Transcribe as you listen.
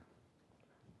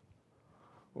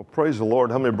Well, praise the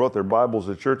Lord. How many brought their Bibles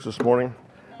to church this morning?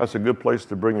 That's a good place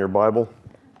to bring your Bible.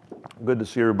 Good to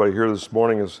see everybody here this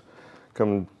morning as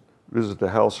come visit the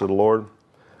house of the Lord.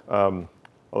 I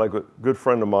like a good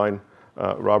friend of mine,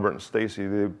 Robert and Stacy.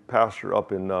 They pastor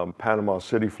up in Panama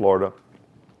City, Florida.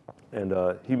 And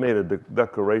he made a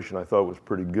declaration I thought was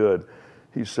pretty good.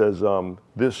 He says,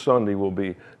 this Sunday will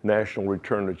be National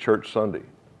Return to Church Sunday.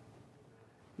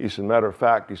 He said, matter of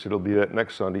fact, he said, it'll be that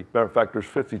next Sunday. Matter of fact, there's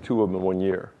 52 of them in 1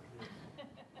 year.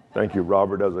 Thank you,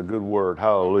 Robert. That's a good word.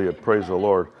 Hallelujah. Praise the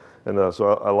Lord. And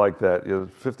so I like that.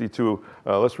 52,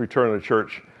 let's return to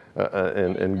church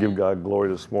and give God glory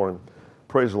this morning.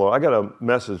 Praise the Lord. I got a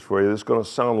message for you. It's going to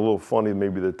sound a little funny,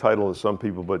 maybe the title to some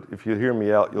people, but if you hear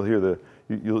me out, you'll hear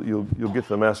you'll get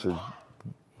the message.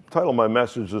 The title of my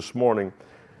message this morning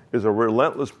is A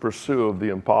Relentless Pursuit of the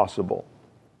Impossible.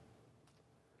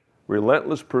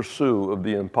 Relentless pursuit of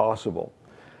the impossible.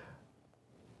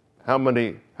 How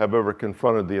many have ever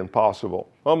confronted the impossible?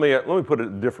 Let me put it a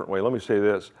different way. Let me say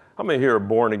this. How many here are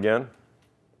born again?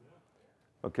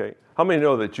 Okay. How many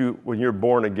know that when you're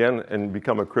born again and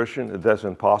become a Christian, that's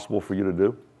impossible for you to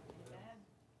do?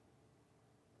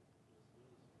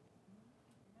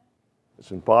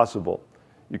 It's impossible.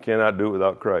 You cannot do it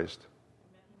without Christ.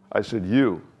 I said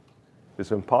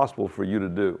it's impossible for you to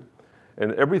do.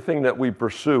 And everything that we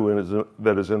pursue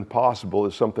that is impossible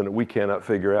is something that we cannot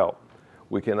figure out.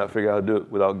 We cannot figure out how to do it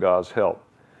without God's help.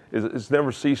 It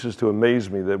never ceases to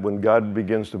amaze me that when God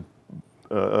begins to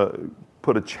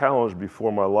put a challenge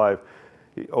before my life,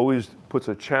 He always puts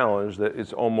a challenge that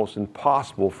it's almost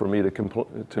impossible for me to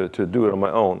do it on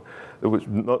my own.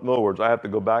 In other words, I have to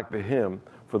go back to Him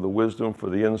for the wisdom, for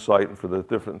the insight, and for the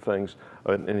different things,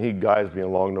 and He guides me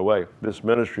along the way. This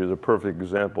ministry is a perfect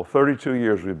example. 32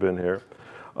 years we've been here,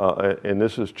 and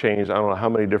this has changed, I don't know how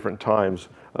many different times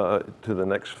to the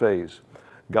next phase.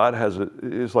 God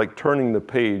it's like turning the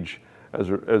page as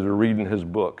we're reading His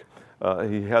book.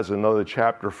 He has another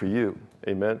chapter for you,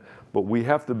 amen? But we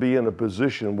have to be in a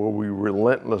position where we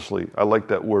relentlessly, I like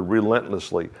that word,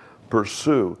 relentlessly,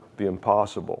 pursue the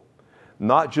impossible.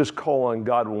 Not just call on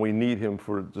God when we need Him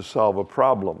to solve a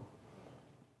problem,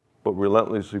 but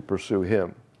relentlessly pursue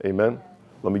Him. Amen?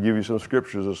 Let me give you some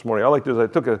scriptures this morning. I like this. I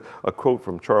took a quote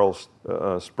from Charles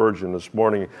Spurgeon this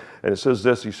morning, and it says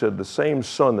this. He said, the same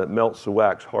sun that melts the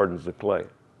wax hardens the clay.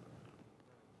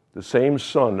 The same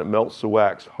sun that melts the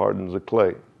wax hardens the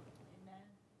clay. Amen.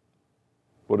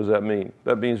 What does that mean?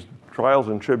 That means trials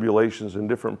and tribulations and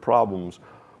different problems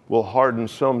will harden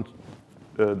some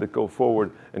that go forward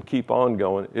and keep on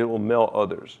going. It will melt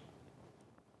others.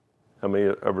 How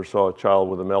many ever saw a child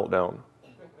with a meltdown?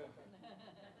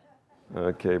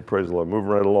 Okay, praise the Lord. Moving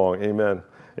right along. Amen.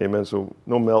 Amen. So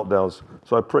no meltdowns.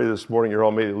 So I pray this morning you're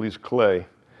all made at least clay,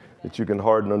 that you can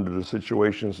harden under the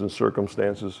situations and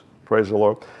circumstances. Praise the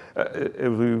Lord.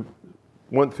 As we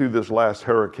went through this last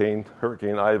Hurricane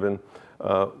Ivan,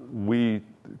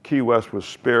 Key West was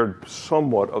spared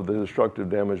somewhat of the destructive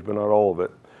damage, but not all of it.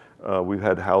 We've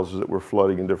had houses that were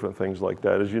flooding and different things like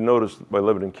that. As you noticed by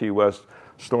living in Key West,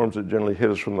 storms that generally hit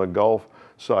us from the Gulf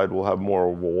side will have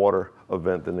more of a water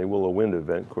event than they will a wind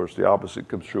event. Of course, the opposite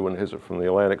comes true when it hits it from the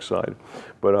Atlantic side.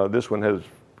 But this one has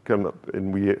come up,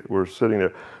 and we're sitting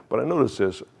there. But I noticed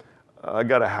this. I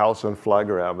got a house on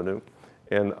Flagler Avenue,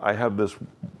 and I have this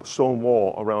stone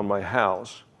wall around my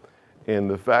house. And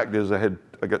the fact is I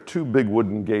got two big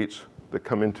wooden gates that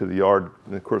come into the yard,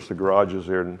 and of course the garage is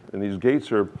there. And these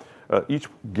gates are, each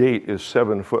gate is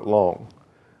 7 foot long,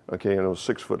 okay, and it was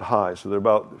 6 foot high. So they're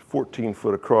about 14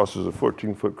 foot across. There's a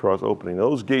 14-foot cross opening.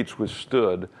 Those gates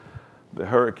withstood the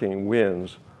hurricane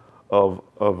winds of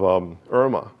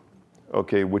Irma,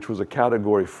 okay, which was a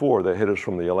Category 4 that hit us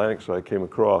from the Atlantic side, came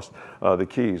across the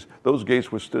Keys. Those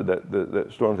gates withstood that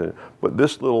storm. But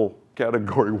this little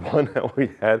Category 1 that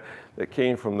we had that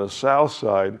came from the south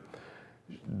side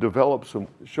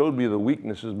showed me the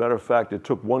weaknesses. As a matter of fact, it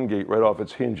took one gate right off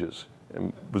its hinges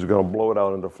and was going to blow it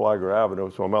out into Flagler Avenue.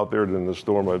 So I'm out there in the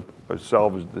storm. I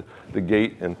salvaged the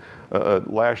gate and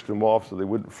lashed them off so they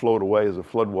wouldn't float away as the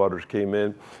floodwaters came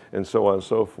in, and so on and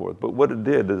so forth. But what it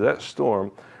did is that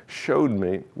storm showed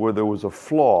me where there was a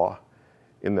flaw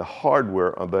in the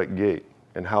hardware of that gate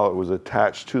and how it was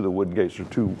attached to the wooden gates, or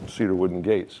two cedar wooden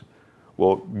gates.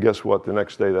 Well, guess what? The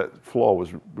next day that flaw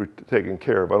was taken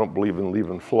care of. I don't believe in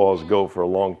leaving flaws go for a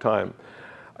long time.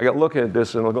 I got looking at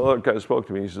this, and another guy spoke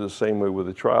to me. He said the same way with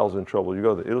the trials and trouble you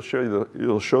go there. It'll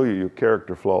show you your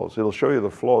character flaws. It'll show you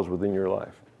the flaws within your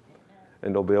life,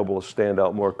 and they'll be able to stand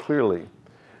out more clearly,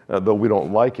 though we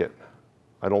don't like it.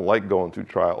 I don't like going through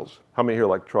trials. How many here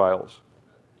like trials?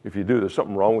 If you do, there's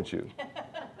something wrong with you.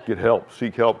 Get help.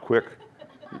 Seek help quick.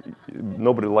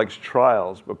 Nobody likes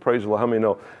trials, but praise the Lord. How many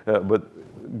know?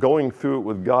 But going through it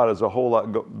with God is a whole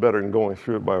lot better than going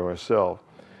through it by myself.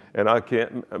 And I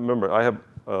can't remember, I have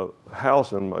a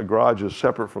house and my garage is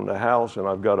separate from the house, and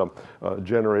I've got a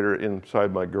generator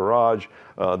inside my garage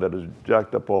that is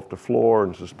jacked up off the floor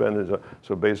and suspended.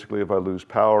 So basically, if I lose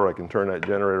power, I can turn that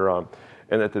generator on.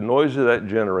 And at the noise of that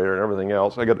generator and everything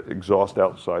else, I got exhaust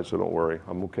outside, so don't worry,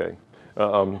 I'm okay.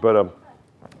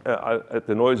 At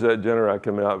the noise of that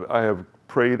generator, I have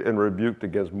prayed and rebuked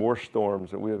against more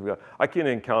storms that we have got. I can't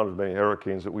even count as many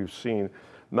hurricanes that we've seen,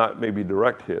 not maybe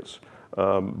direct hits,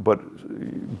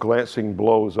 but glancing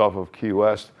blows off of Key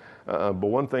West. But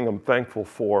one thing I'm thankful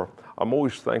for, I'm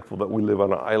always thankful that we live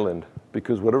on an island,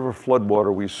 because whatever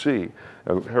floodwater we see,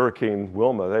 Hurricane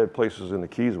Wilma, they had places in the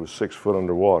Keys with 6 foot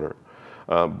underwater,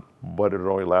 but it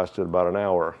only lasted about an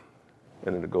hour,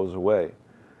 and then it goes away.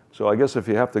 So I guess if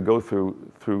you have to go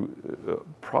through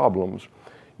problems,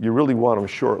 you really want them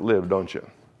short-lived, don't you?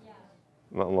 Yeah.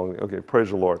 Not long. Okay, praise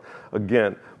the Lord.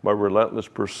 Again, my relentless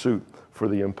pursuit for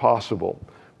the impossible,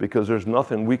 because there's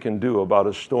nothing we can do about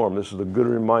a storm. This is a good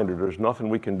reminder. There's nothing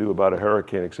we can do about a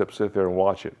hurricane except sit there and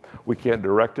watch it. We can't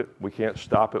direct it. We can't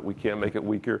stop it. We can't make it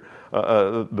weaker.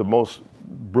 The most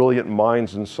brilliant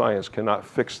minds in science cannot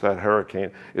fix that hurricane.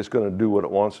 It's going to do what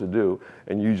it wants to do,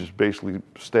 and you just basically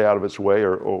stay out of its way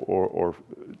or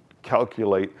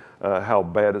calculate how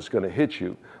bad it's going to hit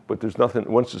you. But there's nothing,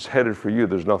 once it's headed for you,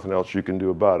 there's nothing else you can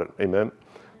do about it. Amen?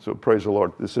 So praise the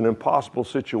Lord. It's an impossible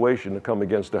situation to come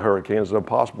against a hurricane. It's an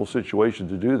impossible situation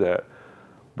to do that.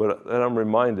 But then I'm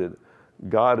reminded,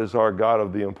 God is our God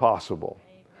of the impossible.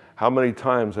 How many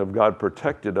times have God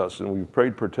protected us, and we've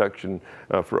prayed protection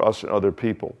for us and other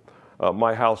people?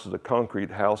 My house is a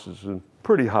concrete house. It's in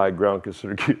pretty high ground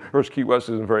considered. Key West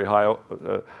isn't very high.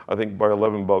 I think by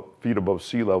 11 feet above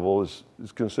sea level is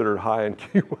considered high in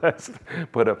Key West.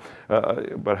 But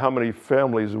how many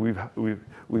families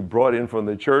we've brought in from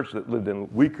the church that lived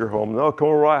in weaker homes? No, come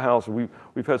over to our house. We've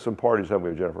had some parties,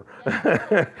 haven't we,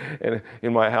 Jennifer? And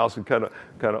in my house, and kind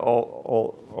of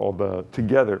all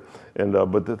together. And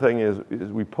but the thing is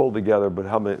we pull together. But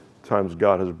how many times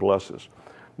God has blessed us?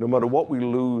 No matter what we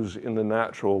lose in the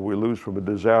natural, we lose from a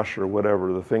disaster or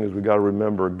whatever, the thing is we got to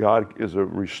remember God is a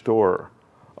restorer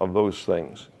of those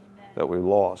things that we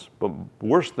lost. But the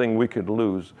worst thing we could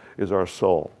lose is our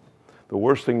soul. The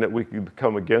worst thing that we could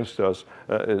come against us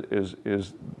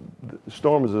is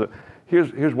storms.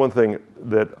 Here's one thing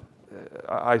that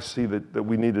I see that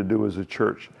we need to do as a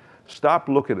church. Stop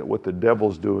looking at what the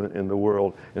devil's doing in the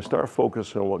world and start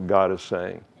focusing on what God is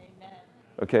saying.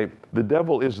 Okay, the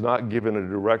devil is not given a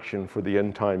direction for the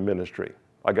end time ministry.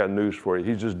 I got news for you.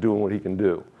 He's just doing what he can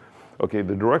do. Okay,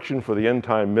 the direction for the end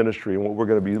time ministry and what we're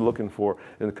going to be looking for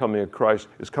in the coming of Christ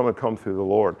is come through the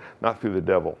Lord, not through the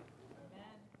devil.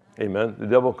 Amen. The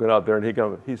devil went out there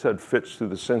and he's had fits through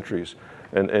the centuries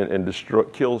and destroy,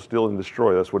 kill, steal, and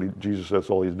destroy. That's what Jesus. That's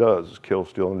all he does is kill,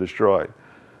 steal, and destroy.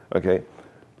 Okay,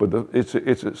 but it's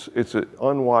an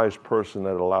unwise person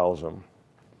that allows him,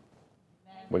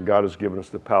 when God has given us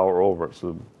the power over it.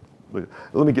 So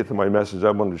let me get to my message.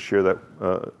 I wanted to share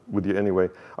that with you anyway.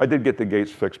 I did get the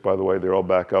gates fixed, by the way. They're all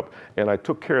back up. And I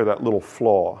took care of that little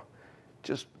flaw.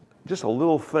 Just a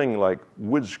little thing like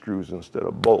wood screws instead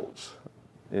of bolts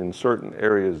in certain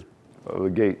areas of the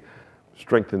gate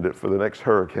strengthened it for the next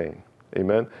hurricane.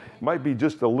 Amen? It might be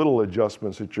just a little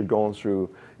adjustments that you're going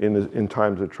through in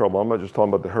times of trouble. I'm not just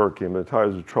talking about the hurricane, but the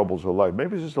times of troubles of life.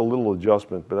 Maybe it's just a little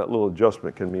adjustment, but that little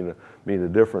adjustment can mean a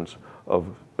difference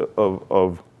of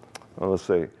let's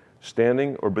say,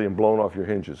 standing or being blown off your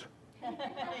hinges.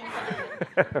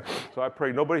 So I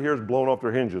pray nobody here is blown off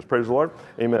their hinges. Praise the Lord.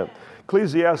 Amen.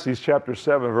 Ecclesiastes chapter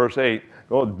 7, verse 8.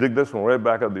 Go dig this one right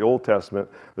back up the Old Testament.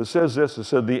 It says this. It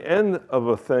said, the end of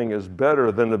a thing is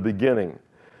better than the beginning,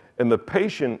 and the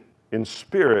patient in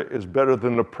spirit is better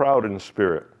than the proud in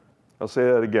spirit. I'll say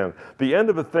that again. The end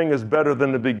of a thing is better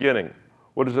than the beginning.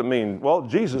 What does it mean? Well,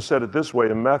 Jesus said it this way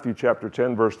in Matthew chapter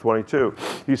 10, verse 22.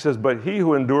 He says, but he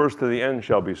who endures to the end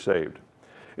shall be saved.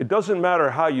 It doesn't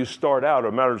matter how you start out,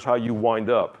 it matters how you wind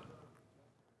up.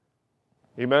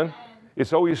 Amen?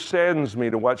 It always saddens me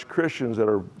to watch Christians that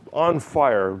are on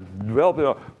fire,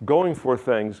 developing, going for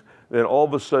things, then all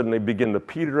of a sudden they begin to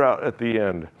peter out at the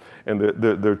end. And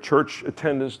their church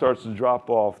attendance starts to drop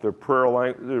off, their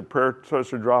prayer starts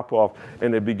to drop off,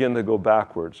 and they begin to go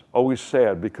backwards. Always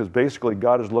sad, because basically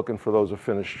God is looking for those who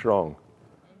finish strong.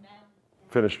 Amen.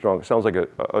 Finish strong. It sounds like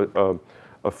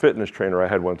a fitness trainer I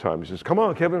had one time. He says, come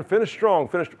on, Kevin, finish strong.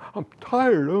 I'm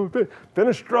tired.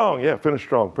 Finish strong. Yeah, finish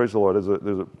strong. Praise the Lord.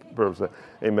 There's a verse that,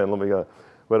 amen.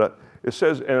 But it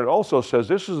says, and it also says,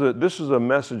 this is a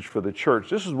message for the church.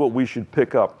 This is what we should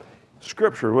pick up.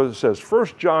 Scripture, what it says, 1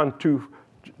 John 2,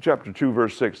 chapter 2,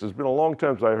 verse 6. It's been a long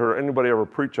time since I heard anybody ever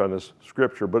preach on this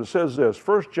scripture, but it says this,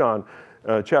 1 John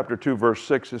chapter 2, verse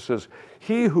 6, it says,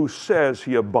 he who says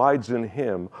he abides in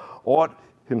him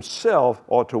himself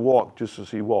ought to walk just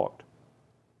as he walked.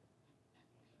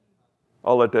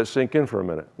 I'll let that sink in for a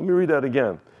minute. Let me read that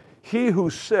again. He who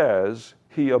says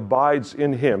he abides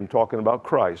in him, talking about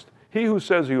Christ, he who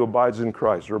says he abides in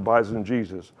Christ or abides in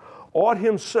Jesus, ought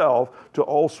himself to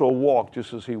also walk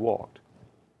just as he walked.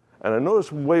 And I notice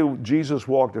the way Jesus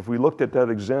walked, if we looked at that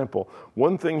example,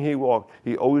 one thing he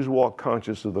always walked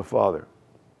conscious of the Father.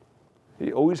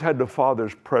 He always had the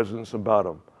Father's presence about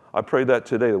him. I pray that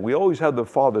today, that we always have the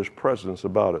Father's presence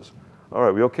about us. All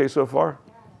right, we okay so far?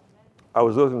 I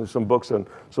was looking at some books, and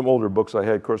some older books I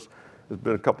had. Of course, it's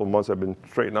been a couple of months. I've been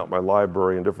straightening out my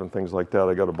library and different things like that.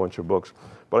 I got a bunch of books.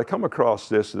 But I come across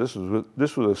this. This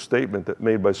was a statement that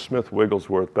made by Smith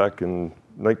Wigglesworth back in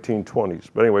 1920s.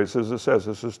 But anyway, it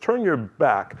says, turn your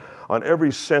back on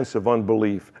every sense of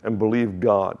unbelief and believe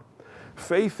God.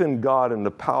 Faith in God and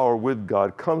the power with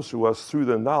God comes to us through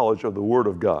the knowledge of the Word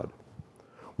of God.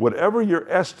 Whatever your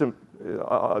estimate,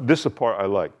 this part I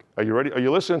like. Are you ready? Are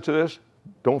you listening to this?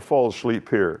 Don't fall asleep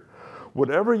here.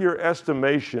 Whatever your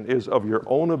estimation is of your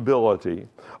own ability,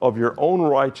 of your own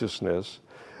righteousness,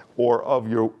 or of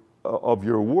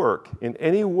your work in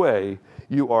any way,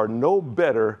 you are no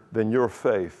better than your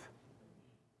faith.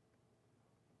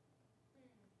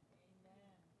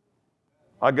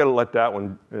 I got to let that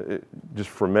one just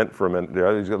ferment for a minute there.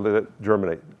 I just got to let it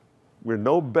germinate. We're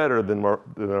no better than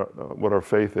what our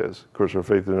faith is. Of course, our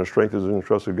faith and our strength is in the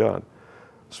trust of God.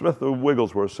 Smith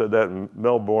Wigglesworth said that in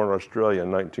Melbourne, Australia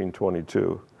in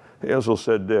 1922. He also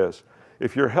said this,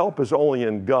 if your help is only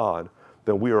in God,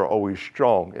 then we are always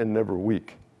strong and never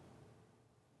weak.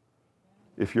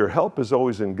 If your help is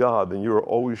always in God, then you are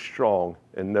always strong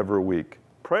and never weak.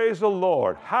 Praise the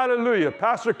Lord. Hallelujah.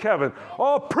 Pastor Kevin.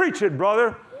 Oh, preach it,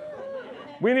 brother.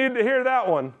 We need to hear that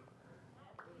one.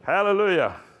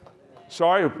 Hallelujah.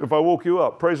 Sorry if I woke you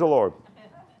up. Praise the Lord.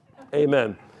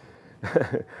 Amen.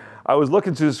 I was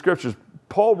looking through the scriptures.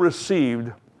 Paul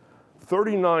received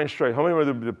 39 stripes. How many were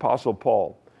the Apostle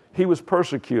Paul? He was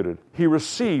persecuted. He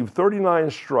received 39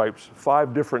 stripes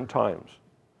 5 different times.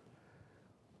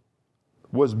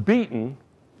 Was beaten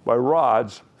by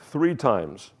rods 3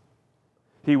 times.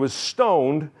 He was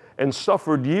stoned and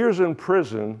suffered years in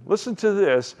prison. Listen to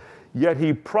this. Yet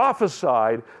he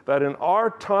prophesied that in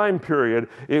our time period,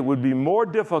 it would be more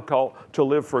difficult to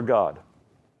live for God.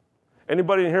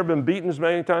 Anybody in here been beaten as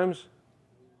many times?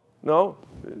 No?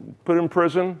 Put in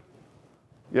prison?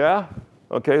 Yeah?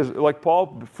 Okay, like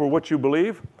Paul, for what you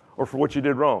believe or for what you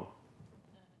did wrong?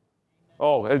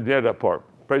 Oh, yeah, that part.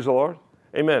 Praise the Lord.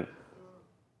 Amen.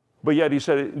 But yet he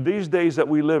said, these days that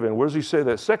we live in, where does he say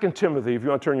that? 2 Timothy, if you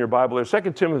want to turn your Bible there,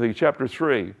 2 Timothy chapter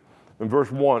 3 and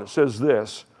verse 1, it says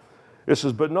this. It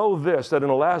says, but know this, that in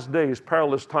the last days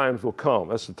perilous times will come.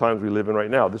 That's the times we live in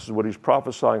right now. This is what he's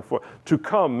prophesying for. To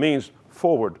come means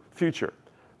forward, future,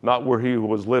 not where he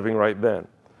was living right then.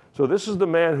 So this is the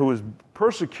man who was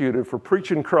persecuted for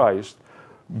preaching Christ,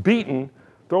 beaten,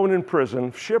 thrown in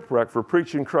prison, shipwrecked for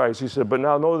preaching Christ. He said, but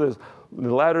now know this, in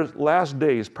the last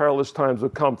days, perilous times will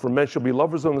come, for men shall be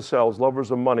lovers of themselves, lovers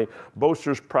of money,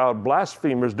 boasters, proud,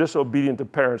 blasphemers, disobedient to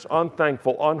parents,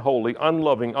 unthankful, unholy,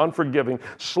 unloving, unforgiving,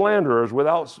 slanderers,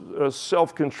 without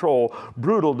self-control,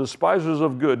 brutal, despisers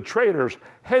of good, traitors,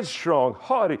 headstrong,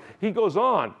 haughty. He goes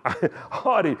on,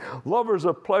 haughty, lovers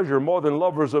of pleasure more than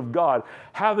lovers of God,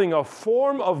 having a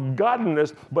form of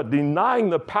godliness, but denying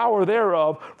the power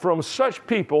thereof. From such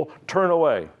people turn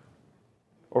away.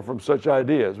 Or from such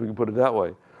ideas, we can put it that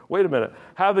way. Wait a minute.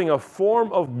 Having a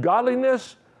form of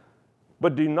godliness,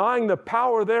 but denying the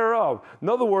power thereof. In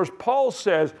other words, Paul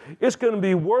says it's going to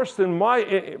be worse than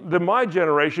my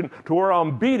generation, to where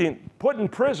I'm put in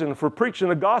prison for preaching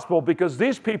the gospel, because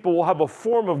these people will have a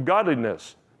form of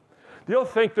godliness. They'll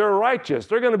think they're righteous.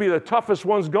 They're going to be the toughest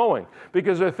ones going,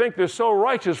 because they think they're so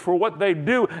righteous for what they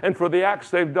do and for the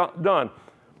acts they've done.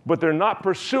 But they're not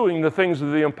pursuing the things of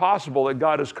the impossible that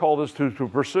God has called us to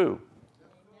pursue.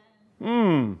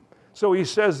 So he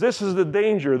says this is the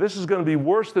danger. This is going to be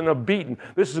worse than a beating.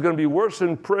 This is going to be worse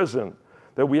than prison,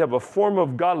 that we have a form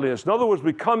of godliness. In other words,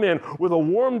 we come in with a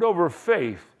warmed over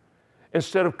faith,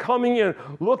 instead of coming in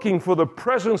looking for the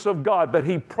presence of God that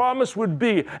he promised would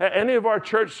be at any of our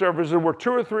church services where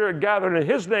 2 or 3 are gathered in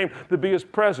his name to be his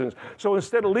presence. So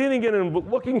instead of leaning in and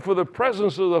looking for the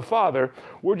presence of the Father,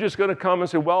 we're just going to come and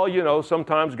say, well, you know,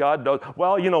 sometimes God does.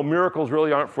 Well, you know, miracles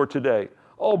really aren't for today.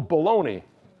 Oh, baloney.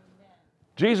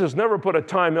 Jesus never put a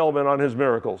time element on his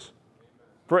miracles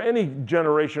for any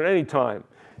generation, any time.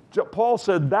 Paul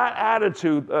said that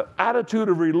attitude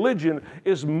of religion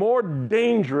is more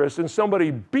dangerous than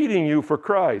somebody beating you for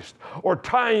Christ or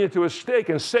tying you to a stake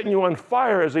and setting you on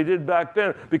fire as they did back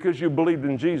then because you believed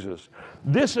in Jesus.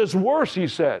 This is worse, he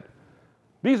said.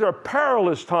 These are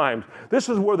perilous times. This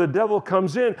is where the devil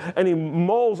comes in and he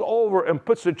mulls over and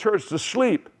puts the church to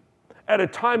sleep at a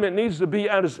time it needs to be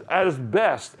at its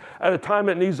best, at a time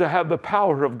it needs to have the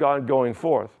power of God going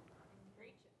forth.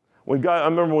 I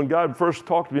remember when God first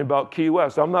talked to me about Key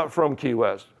West. I'm not from Key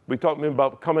West. We talked to me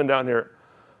about coming down here.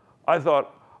 I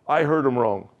thought, I heard him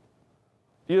wrong.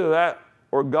 Either that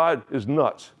or God is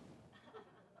nuts.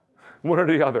 One or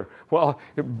the other. Well,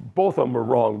 both of them are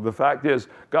wrong. The fact is,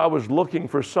 God was looking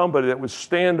for somebody that would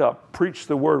stand up, preach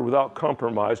the word without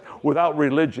compromise, without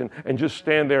religion, and just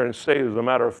stand there and say, as a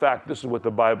matter of fact, this is what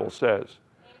the Bible says.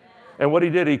 And what he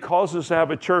did, he caused us to have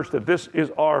a church that this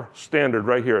is our standard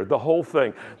right here, the whole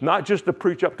thing. Not just to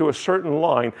preach up to a certain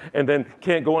line and then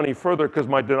can't go any further because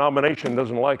my denomination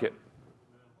doesn't like it.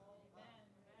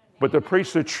 But to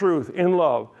preach the truth in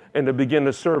love and to begin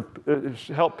to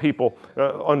help people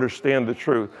understand the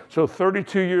truth. So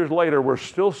 32 years later, we're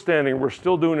still standing, we're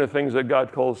still doing the things that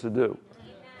God called us to do.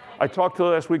 I talked to you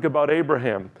last week about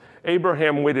Abraham.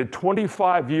 Abraham waited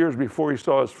 25 years before he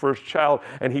saw his first child,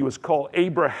 and he was called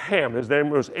Abraham. His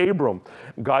name was Abram.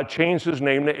 God changed his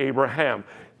name to Abraham.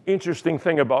 Interesting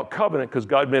thing about covenant, because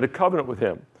God made a covenant with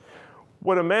him.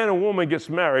 When a man and woman gets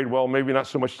married, well, maybe not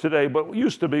so much today, but it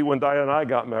used to be when Diane and I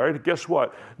got married, guess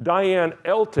what? Diane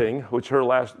Elting, which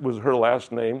was her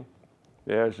last name,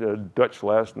 yeah, it's a Dutch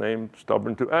last name,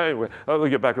 stubborn too. Anyway, I'll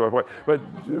get back to my point. But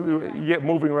get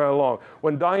moving right along.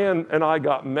 When Diane and I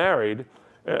got married,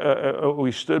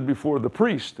 we stood before the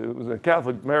priest. It was a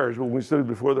Catholic marriage. When we stood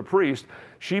before the priest,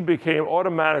 she became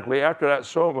automatically, after that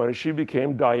ceremony, she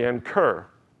became Diane Kerr.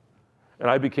 And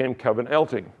I became Kevin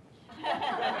Elting.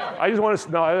 I just want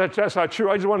to, no, that's not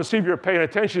true. I just want to see if you're paying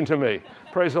attention to me.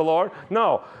 Praise the Lord.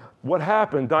 No, what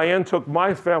happened, Diane took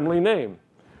my family name.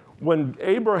 When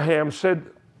Abraham said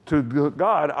to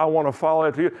God, I want to follow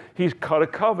after you, he's cut a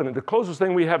covenant. The closest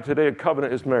thing we have today, a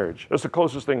covenant, is marriage. That's the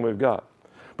closest thing we've got.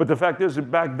 But the fact is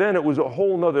that back then it was a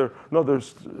whole nother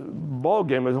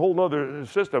ballgame, a whole nother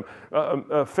system.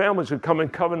 Families would come in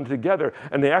covenant together,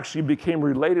 and they actually became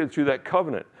related through that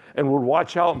covenant and would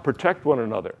watch out and protect one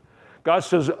another. God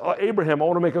says, Abraham, I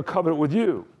want to make a covenant with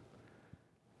you.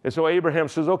 And so Abraham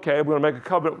says, okay, I'm going to make a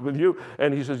covenant with you.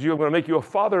 And he says, I'm going to make you a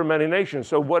father of many nations.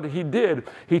 So what he did,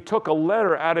 he took a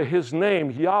letter out of his name,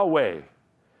 Yahweh.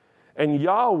 And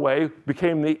Yahweh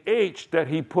became the H that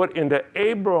he put into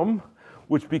Abram,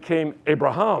 which became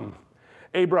Abraham.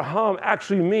 Abraham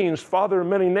actually means father of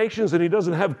many nations, and he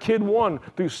doesn't have kid one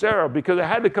through Sarah because it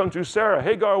had to come through Sarah.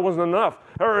 Hagar wasn't enough.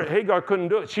 Hagar couldn't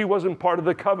do it. She wasn't part of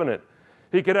the covenant.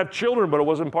 He could have children, but it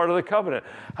wasn't part of the covenant.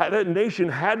 That nation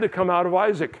had to come out of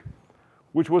Isaac,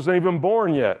 which wasn't even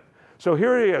born yet. So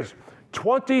here he is,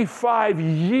 25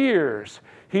 years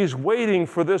he's waiting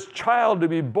for this child to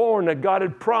be born that God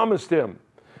had promised him.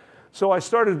 So I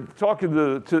started talking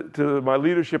to my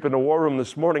leadership in the war room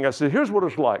this morning. I said, here's what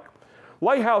it's like.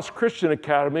 Lighthouse Christian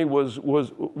Academy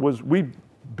we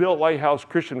built Lighthouse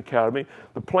Christian Academy.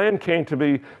 The plan came to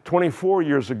me 24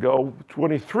 years ago.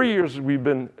 23 years we've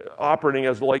been operating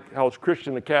as Lighthouse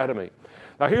Christian Academy.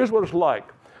 Now here's what it's like.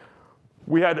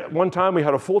 One time we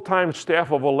had a full-time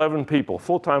staff of 11 people,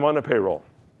 full-time on the payroll.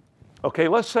 Okay,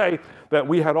 let's say that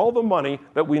we had all the money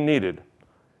that we needed.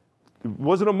 It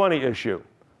wasn't a money issue.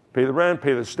 Pay the rent,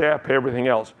 pay the staff, pay everything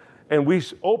else. And we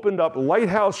opened up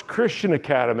Lighthouse Christian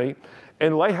Academy,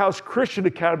 and Lighthouse Christian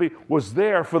Academy was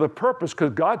there for the purpose,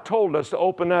 because God told us to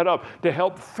open that up to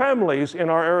help families in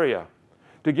our area,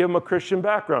 to give them a Christian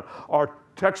background. Our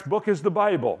textbook is the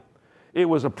Bible. It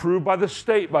was approved by the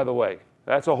state, by the way.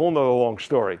 That's a whole nother long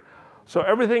story. So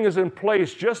everything is in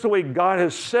place just the way God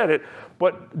has said it.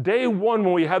 But day one,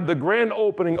 when we had the grand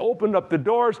opening, opened up the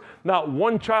doors, not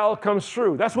one child comes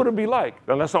through. That's what it'd be like.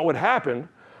 Now, that's not what happened,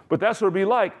 but that's what it'd be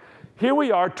like. Here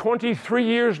we are, 23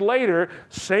 years later,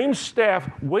 same staff,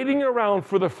 waiting around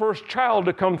for the first child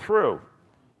to come through.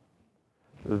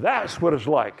 That's what it's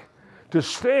like. To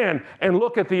stand and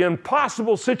look at the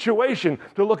impossible situation,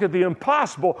 to look at the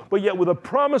impossible, but yet with a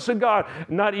promise of God,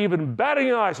 not even batting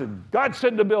an eye, said, God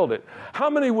said to build it. How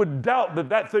many would doubt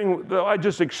that thing that I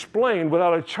just explained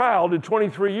without a child in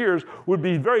 23 years would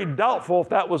be very doubtful if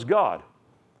that was God?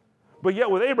 But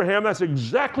yet with Abraham, that's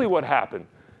exactly what happened.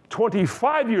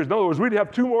 25 years, in other words, we'd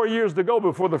have 2 more years to go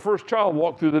before the first child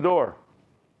walked through the door.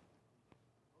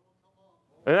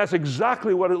 And that's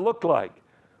exactly what it looked like.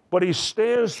 but he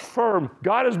stands firm.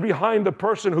 God is behind the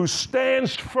person who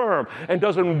stands firm and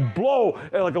doesn't blow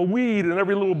like a weed in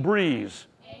every little breeze.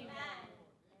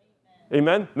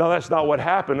 Amen? Now, that's not what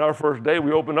happened. Our first day,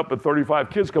 we opened up and 35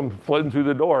 kids come flooding through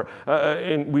the door,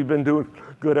 and we've been doing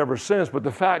good ever since. But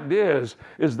the fact is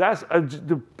that's,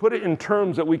 to put it in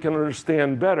terms that we can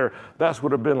understand better, that's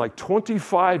what it been like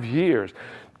 25 years.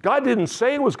 God didn't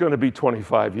say it was going to be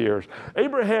 25 years.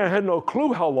 Abraham had no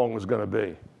clue how long it was going to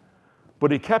be. But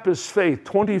he kept his faith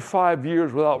 25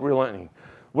 years without relenting.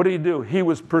 What did he do? He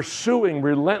was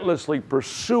relentlessly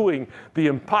pursuing the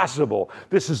impossible.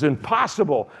 This is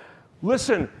impossible.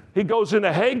 Listen, he goes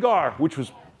into Hagar, which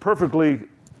was perfectly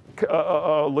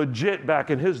legit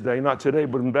back in his day, not today,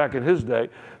 but back in his day.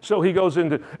 So he goes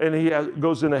into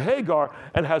Hagar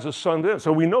and has a son there.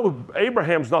 So we know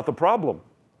Abraham's not the problem.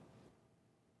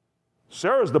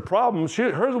 Sarah's the problem.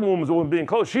 Her woman's the one being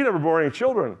close. She never bore any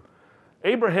children.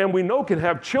 Abraham, we know, can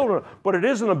have children, but it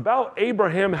isn't about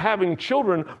Abraham having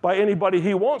children by anybody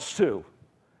he wants to.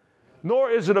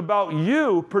 Nor is it about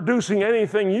you producing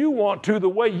anything you want to the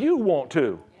way you want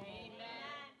to. Amen.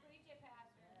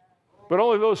 But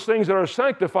only those things that are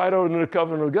sanctified are in the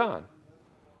covenant of God.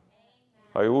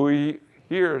 Are we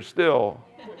here still?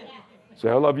 Say,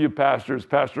 I love you, pastors.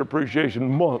 Pastor Appreciation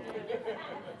Month.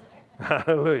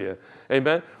 Hallelujah.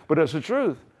 Amen. But that's the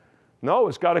truth. No,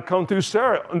 it's got to come through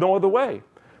Sarah. No other way.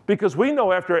 Because we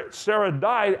know after Sarah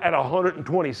died at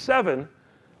 127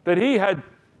 that he had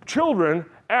children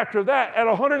after that at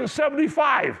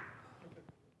 175.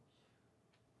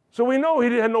 So we know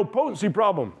he had no potency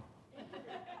problem.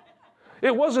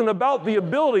 It wasn't about the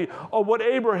ability of what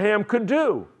Abraham could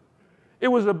do. It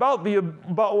was about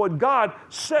what God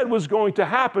said was going to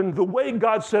happen, the way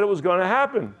God said it was going to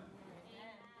happen.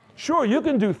 Sure, you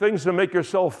can do things to make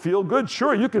yourself feel good.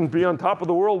 Sure, you can be on top of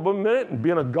the world one minute and be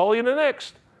in a gully in the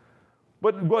next.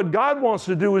 But what God wants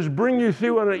to do is bring you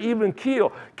through on an even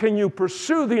keel. Can you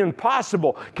pursue the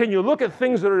impossible? Can you look at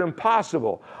things that are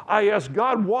impossible? I asked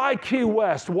God, why Key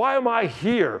West? Why am I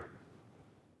here?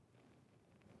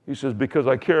 He says, because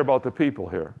I care about the people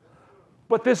here.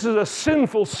 But this is a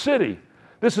sinful city.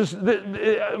 But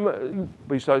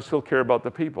he said, I still care about the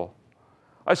people.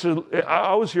 I said,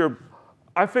 I was here.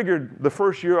 I figured the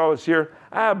first year I was here,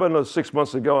 but another 6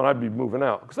 months ago, and I'd be moving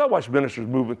out. Because I watch ministers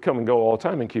come and go all the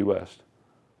time in Key West.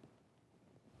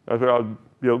 I thought,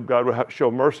 God would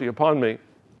show mercy upon me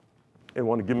and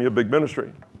want to give me a big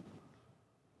ministry.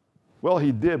 Well,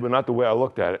 he did, but not the way I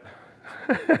looked at it.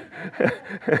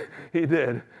 He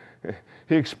did.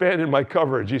 He expanded my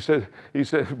coverage. He said,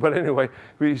 but anyway,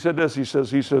 he said this. He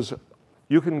says,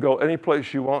 you can go any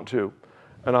place you want to,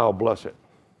 and I'll bless it.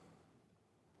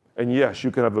 And yes,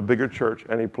 you can have a bigger church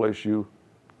any place you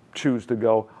choose to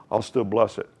go. I'll still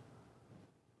bless it.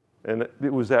 And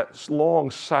it was that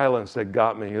long silence that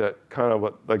got me, that kind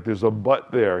of like there's a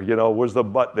but there. Where's the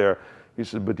but there? He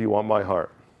said, but do you want my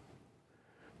heart?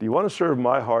 Do you want to serve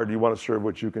my heart? Do you want to serve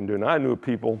what you can do? And I knew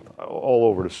people all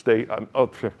over the state.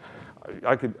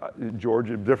 I could,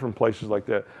 Georgia, different places like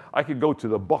that. I could go to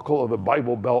the buckle of the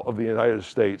Bible Belt of the United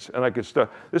States, and I could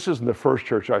start. This isn't the first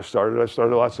church I started. I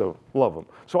started lots of them.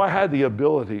 So I had the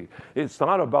ability. It's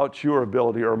not about your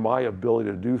ability or my ability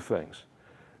to do things.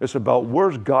 It's about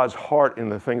where's God's heart in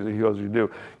the things that he wants you to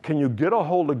do. Can you get a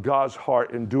hold of God's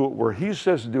heart and do it where he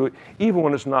says to do it, even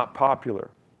when it's not popular?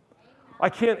 I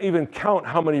can't even count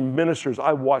how many ministers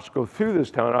I watched go through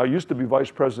this town. I used to be vice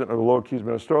president of the Lower Keys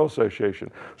Ministerial Association.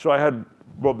 So I had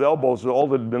rubbed elbows with all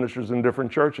the ministers in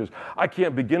different churches. I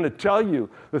can't begin to tell you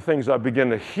the things I begin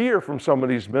to hear from some of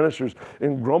these ministers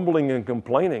in grumbling and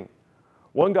complaining.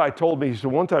 One guy told me,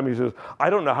 one time he says, I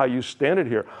don't know how you stand it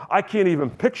here. I can't even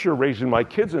picture raising my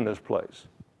kids in this place.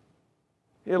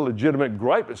 He had a legitimate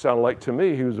gripe, it sounded like to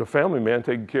me. He was a family man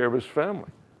taking care of his family.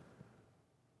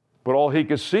 But all he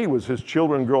could see was his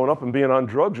children growing up and being on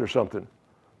drugs or something.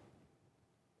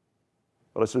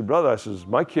 But I said, brother,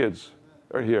 my kids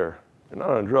are here. They're not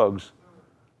on drugs.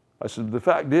 I said, the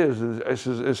fact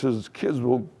is kids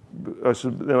will,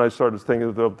 then I started thinking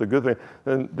of the good thing.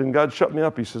 And then God shut me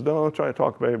up. He says, no, I'm trying to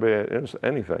talk about anybody,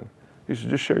 anything. He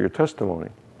said, just share your testimony.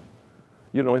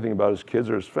 You don't know anything about his kids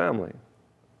or his family.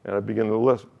 And I began to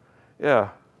listen. Yeah.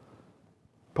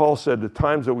 Paul said, the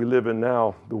times that we live in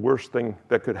now, the worst thing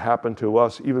that could happen to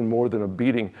us, even more than a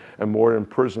beating and more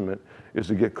imprisonment, is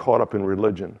to get caught up in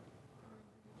religion.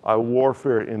 I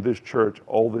warfare in this church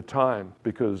all the time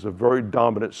because a very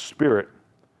dominant spirit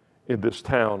in this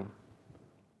town.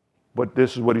 But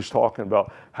this is what he's talking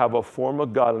about. Have a form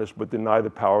of godliness, but deny the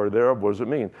power thereof. What does it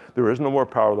mean? There is no more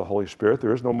power of the Holy Spirit.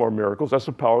 There is no more miracles. That's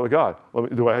the power of God.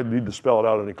 Do I need to spell it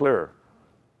out any clearer?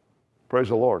 Praise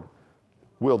the Lord.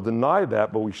 we'll deny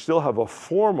that, but we still have a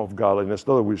form of godliness.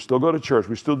 In other words, we still go to church,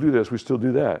 we still do this, we still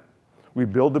do that. We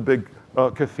build the big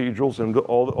cathedrals and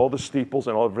all the steeples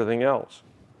and everything else.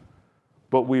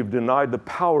 But we've denied the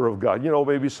power of God. You know,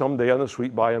 maybe someday on the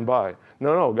sweet by and by.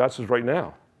 No, God says right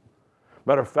now.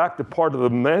 Matter of fact, the part of the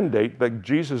mandate that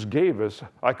Jesus gave us,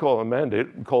 I call it a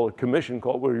mandate, call it a commission,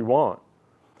 call it whatever you want.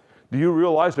 Do you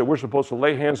realize that we're supposed to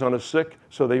lay hands on the sick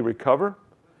so they recover?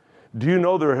 Do you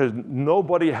know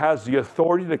nobody has the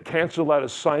authority to cancel that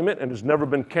assignment, and it's never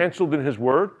been canceled in his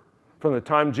word from the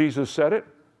time Jesus said it?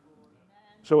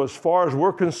 So as far as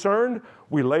we're concerned,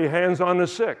 we lay hands on the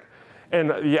sick. And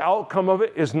the outcome of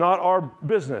it is not our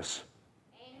business.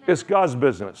 Amen. It's God's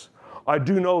business. I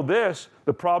do know this,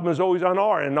 the problem is always on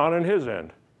our end, not on his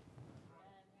end.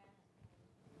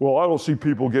 Well, I don't see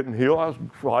people getting healed.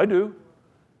 Well, I do.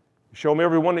 Show me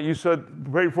everyone that you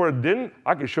said prayed for that didn't.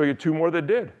 I could show you 2 more that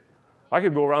did. I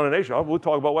could go around the nation. We'll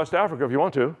talk about West Africa if you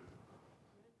want to.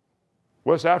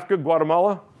 West Africa,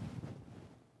 Guatemala.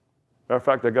 Matter of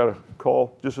fact, I got a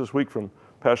call just this week from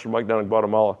Pastor Mike down in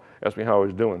Guatemala, asked me how I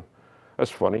was doing. That's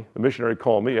funny. The missionary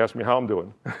called me, asked me how I'm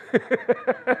doing.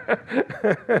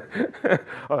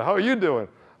 How are you doing?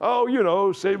 Oh, you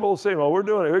know, same old, same old. We're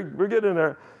doing it. We're getting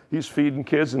there. He's feeding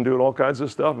kids and doing all kinds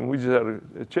of stuff, and we just had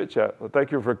a chit-chat. Well,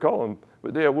 thank you for calling.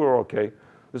 But yeah, we're okay.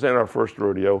 This ain't our first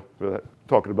rodeo. We're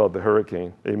talking about the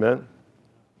hurricane. Amen?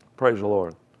 Praise the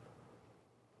Lord.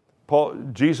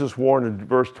 Jesus warned in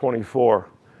verse 24,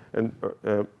 and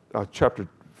chapter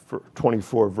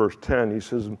 24, verse 10, he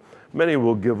says, many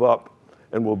will give up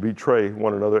and will betray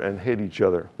one another and hate each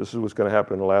other. This is what's going to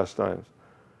happen in the last times.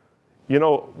 You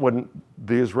know, when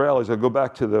the Israelis, I go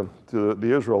back to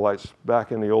the Israelites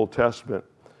back in the Old Testament,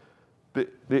 the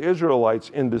Israelites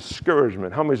in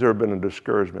discouragement, how many's ever been in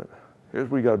discouragement? Here's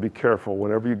where you got to be careful.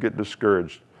 Whenever you get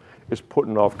discouraged, it's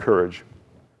putting off courage.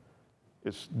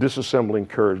 It's disassembling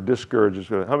courage. Discourage is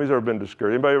good. How many's ever been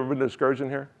discouraged? Anybody ever been discouraged in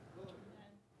here?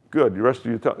 Good. The rest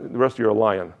of you are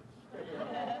lying.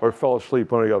 Or fell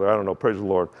asleep, one or the other. I don't know. Praise the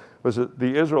Lord. Was it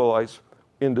the Israelites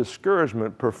in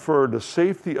discouragement preferred the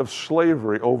safety of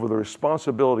slavery over the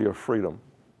responsibility of freedom?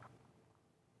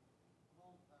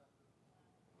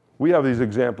 We have these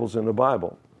examples in the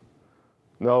Bible.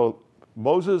 Now,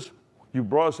 Moses, you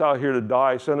brought us out here to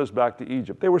die, send us back to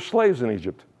Egypt. They were slaves in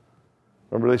Egypt.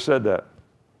 Remember they said that.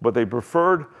 But they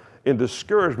preferred, in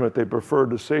discouragement, they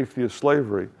preferred the safety of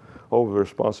slavery over the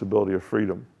responsibility of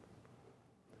freedom.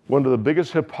 One of the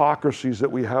biggest hypocrisies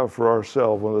that we have for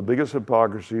ourselves, one of the biggest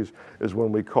hypocrisies is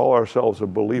when we call ourselves a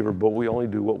believer, but we only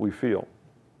do what we feel.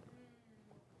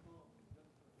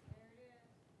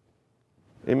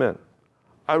 Amen.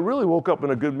 I really woke up in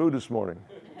a good mood this morning.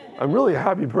 I'm really a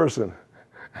happy person.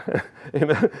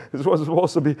 Amen. This wasn't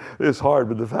supposed to be this hard,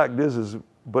 but the fact is,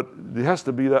 but there has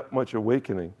to be that much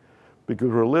awakening because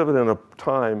we're living in a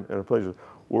time and a place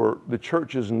where the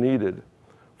church is needed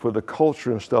for the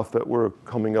culture and stuff that we're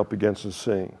coming up against and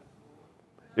seeing.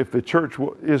 If the church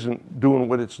isn't doing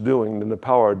what it's doing, then the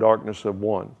power of darkness have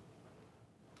won.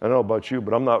 I don't know about you,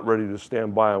 but I'm not ready to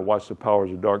stand by and watch the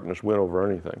powers of darkness win over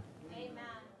anything. Amen.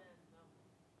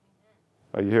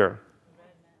 Are you here?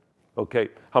 Okay,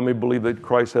 how many believe that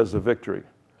Christ has the victory?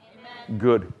 Amen.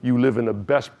 Good. You live in the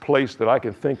best place that I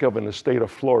can think of in the state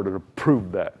of Florida to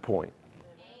prove that point.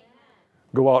 Amen.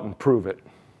 Go out and prove it.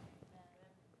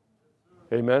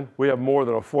 Amen. We have more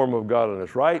than a form of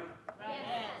godliness, right?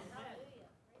 Yes.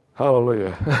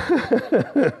 Hallelujah.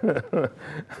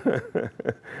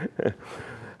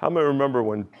 How many remember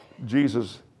when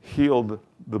Jesus healed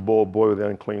the boy with the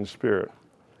unclean spirit?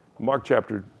 Mark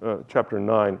chapter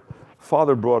 9.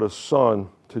 Father brought his son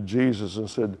to Jesus and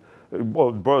said,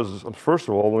 well, first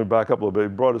of all, let me back up a little bit. He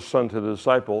brought his son to the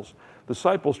disciples. The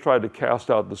disciples tried to cast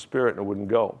out the spirit and it wouldn't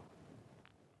go.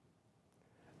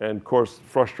 And of course,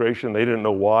 frustration, they didn't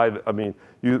know why. I mean,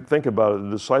 you think about it, the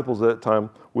disciples at that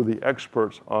time were the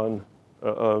experts on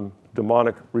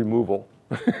demonic removal.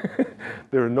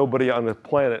 There was nobody on the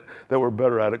planet that were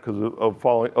better at it because of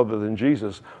following, other than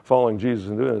Jesus, following Jesus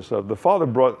and doing this stuff. The Father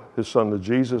brought his son to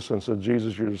Jesus and said,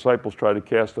 Jesus, your disciples tried to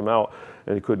cast him out,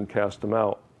 and he couldn't cast him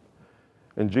out.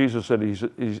 And Jesus said,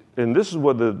 and this is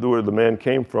where the man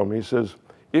came from. He says,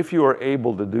 if you are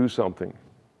able to do something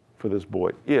for this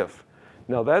boy, if.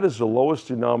 Now that is the lowest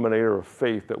denominator of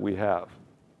faith that we have.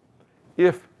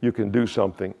 If you can do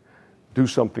something,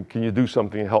 can you do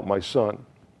something to help my son?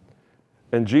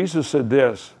 And Jesus said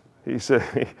this, he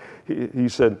said,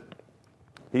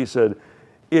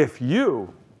 if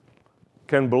you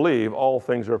can believe, all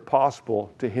things are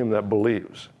possible to him that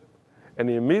believes. And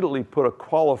he immediately put a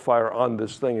qualifier on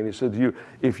this thing, and he said to you,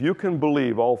 if you can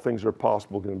believe, all things are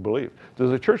possible, can believe. Does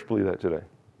the church believe that today?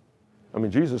 I mean,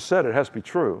 Jesus said it has to be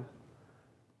true.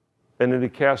 And then he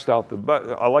cast out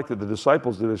I like that the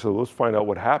disciples did. They said, let's find out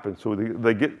what happened. So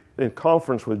they get in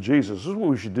conference with Jesus. This is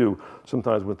what we should do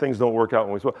sometimes when things don't work out.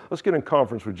 Let's get in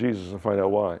conference with Jesus and find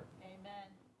out why. Amen.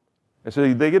 And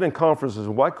so they get in conferences.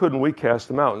 Why couldn't we cast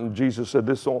them out? And Jesus said,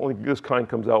 this kind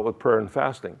comes out with prayer and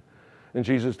fasting. And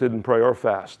Jesus didn't pray or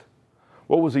fast.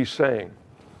 What was he saying?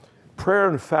 Prayer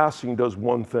and fasting does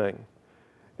one thing.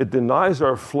 It denies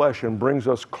our flesh and brings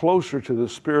us closer to the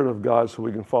Spirit of God so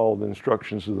we can follow the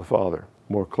instructions of the Father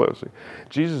more closely.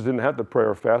 Jesus didn't have to pray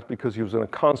or fast because he was in a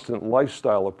constant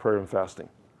lifestyle of prayer and fasting.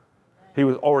 He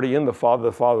was already in the Father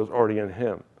was already in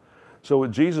him. So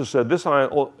what Jesus said, this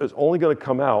is only going to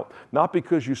come out, not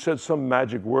because you said some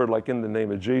magic word like in the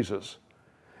name of Jesus.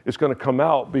 It's going to come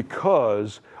out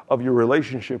because of your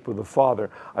relationship with the Father.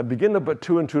 I begin to put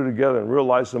two and two together and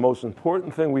realize the most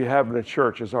important thing we have in the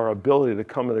church is our ability to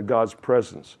come into God's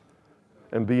presence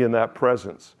and be in that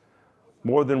presence.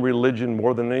 More than religion,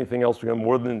 more than anything else,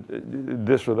 more than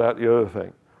this or that, the other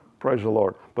thing. Praise the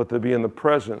Lord. But to be in the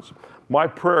presence. My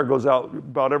prayer goes out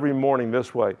about every morning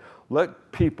this way.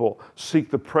 Let people seek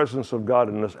the presence of God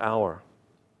in this hour.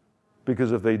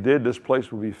 Because if they did, this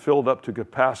place would be filled up to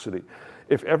capacity.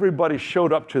 If everybody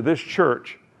showed up to this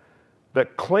church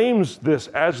that claims this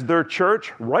as their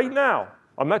church right now,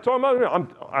 I'm not talking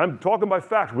about, I'm talking by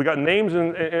fact. We got names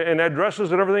and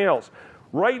addresses and everything else.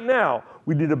 Right now,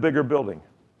 we need a bigger building.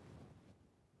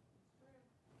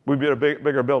 We need a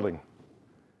bigger building.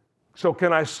 So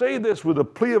can I say this with a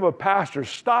plea of a pastor?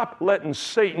 Stop letting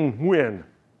Satan win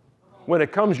when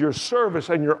it comes to your service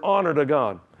and your honor to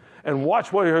God. And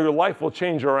watch where your life will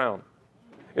change around.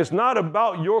 It's not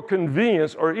about your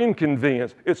convenience or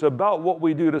inconvenience. It's about what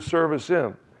we do to service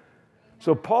him.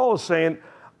 So Paul is saying,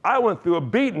 I went through a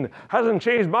beating. Hasn't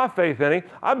changed my faith any.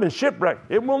 I've been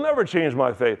shipwrecked. It will never change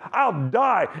my faith. I'll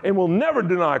die and will never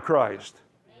deny Christ.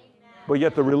 Amen. But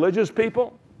yet the religious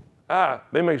people,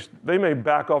 they may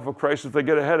back off of Christ if they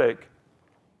get a headache.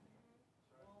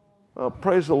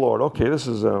 Praise the Lord. Okay, this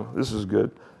is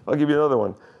good. I'll give you another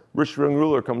one. Rich young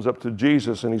ruler comes up to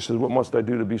Jesus and he says, what must I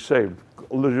do to be saved?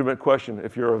 A legitimate question.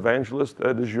 If you're an evangelist,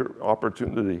 that is your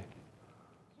opportunity.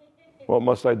 What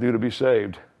must I do to be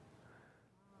saved?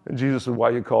 And Jesus said, why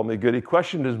you call me good? He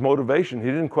questioned his motivation. He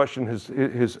didn't question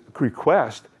his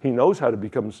request. He knows how to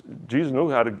become, Jesus knew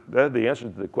how to, that had the answer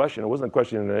to the question. It wasn't a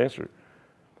question and an answer.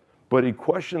 But he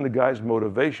questioned the guy's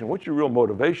motivation. What's your real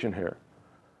motivation here?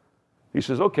 He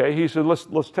says, okay. He said,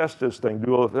 let's test this thing.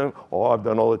 Do all the things. Oh, I've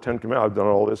done all the 10 Commandments. I've done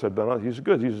all this. I've done all. He said,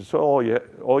 good. He said, so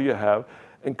all you have,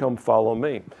 and come follow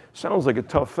me. Sounds like a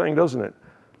tough thing, doesn't it?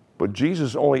 But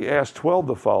Jesus only asked 12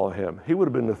 to follow him. He would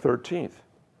have been the 13th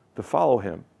to follow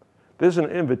him. There's an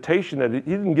invitation that he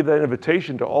didn't give that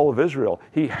invitation to all of Israel.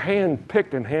 He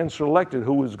hand-picked and hand-selected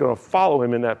who was going to follow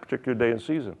him in that particular day and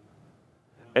season.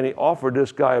 And he offered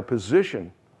this guy a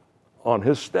position on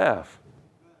his staff.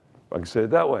 I can say it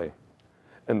that way.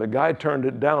 And the guy turned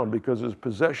it down because his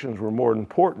possessions were more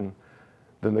important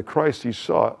than the Christ he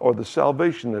sought or the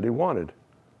salvation that he wanted.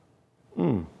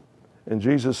 And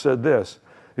Jesus said this.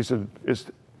 He said,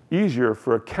 it's easier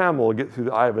for a camel to get through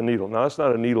the eye of a needle. Now, that's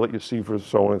not a needle that you see for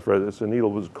sewing thread. It's a needle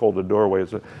that was called a doorway.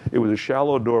 It was a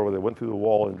shallow doorway. They went through the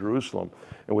wall in Jerusalem.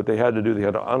 And what they had to do, they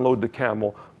had to unload the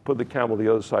camel, put the camel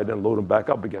the other side, then load him back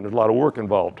up again. There's a lot of work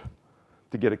involved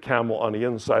to get a camel on the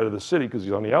inside of the city because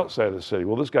he's on the outside of the city.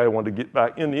 Well, this guy wanted to get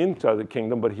back in the inside of the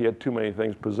kingdom, but he had too many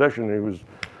things possession, and he was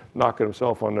knocking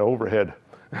himself on the overhead.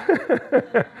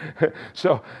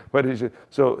 So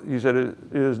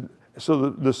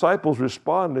the disciples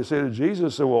respond, they say to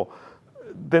Jesus, well,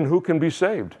 then who can be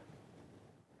saved?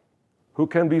 Who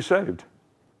can be saved?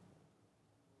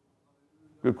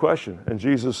 Good question. And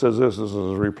Jesus says this as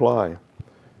his reply.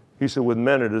 He said, with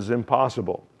men it is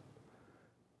impossible.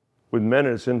 With men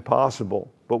it's impossible,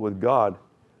 but with God,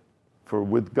 for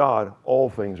with God all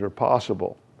things are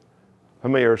possible. How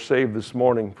many are saved this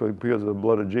morning because of the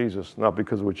blood of Jesus, not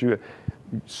because of what you...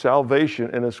 Salvation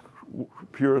in its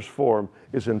purest form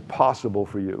is impossible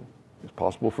for you. It's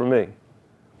possible for me.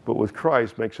 But with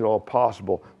Christ makes it all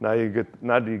possible. Now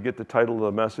do you get the title of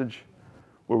the message?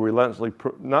 We're relentlessly,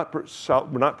 we're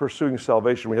not pursuing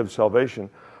salvation, we have salvation,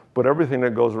 but everything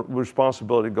that goes,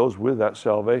 responsibility goes with that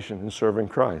salvation in serving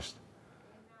Christ.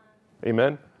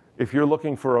 Amen? If you're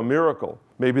looking for a miracle,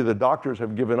 maybe the doctors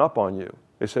have given up on you.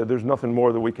 They said, there's nothing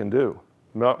more that we can do.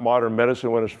 Modern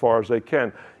medicine went as far as they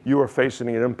can. You are facing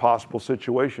an impossible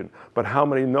situation. But how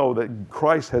many know that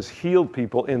Christ has healed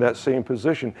people in that same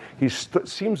position? He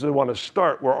seems to want to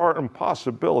start where our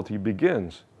impossibility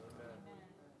begins.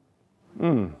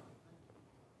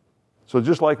 So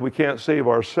just like we can't save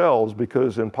ourselves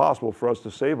because it's impossible for us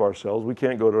to save ourselves, we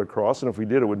can't go to the cross, and if we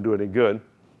did, it wouldn't do any good.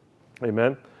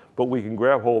 Amen? But we can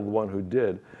grab hold of the one who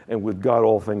did, and with God,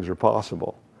 all things are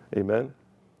possible. Amen?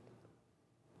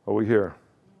 Are we here?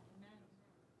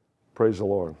 Praise the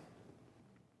Lord.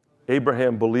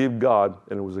 Abraham believed God,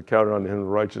 and it was accounted unto him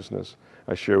righteousness.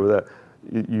 I share with that.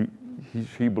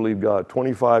 He believed God.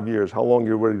 25 years. How long are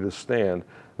you ready to stand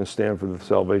and stand for the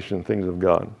salvation and things of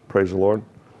God? Praise the Lord.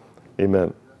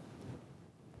 Amen.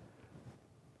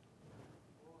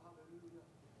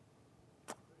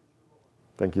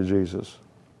 Thank you, Jesus.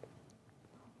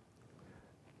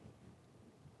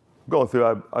 Going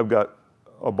through, I've got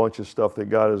a bunch of stuff that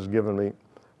God has given me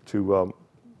to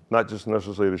not just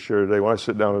necessarily to share today. When I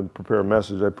sit down and prepare a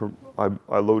message,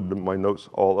 I load my notes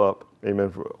all up. Amen.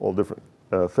 For all different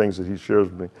things that He shares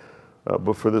with me.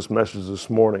 But for this message this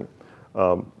morning,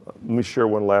 let me share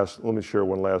one last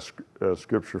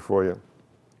scripture for you.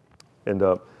 And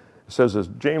it says this,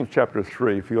 James chapter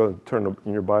 3, if you want to turn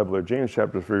in your Bible there, James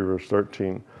chapter 3, verse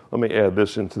 13. Let me add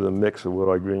this into the mix of what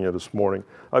I've given you this morning.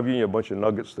 I've given you a bunch of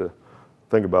nuggets to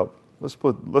think about. Let's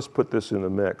put this in the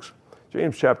mix.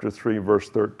 James chapter 3, verse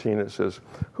 13, it says,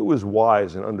 "Who is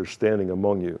wise and understanding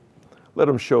among you? Let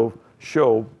him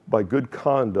show by good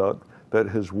conduct that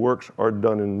his works are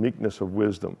done in meekness of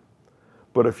wisdom.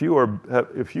 But if you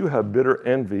have bitter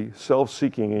envy,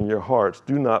 self-seeking in your hearts,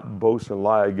 do not boast and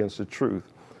lie against the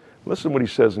truth." Listen to what he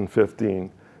says in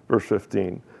verse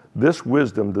 15. "This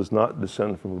wisdom does not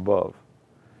descend from above."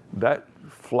 That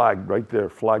flag right there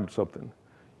flagged something.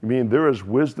 You mean there is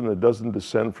wisdom that doesn't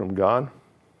descend from God?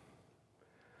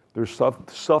 There's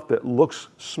stuff that looks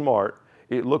smart,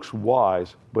 it looks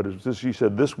wise, but as he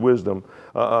said, this wisdom,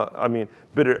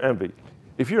 bitter envy.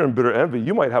 If you're in bitter envy,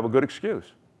 you might have a good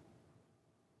excuse.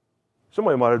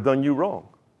 Somebody might have done you wrong.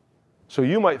 So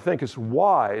you might think it's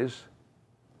wise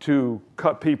to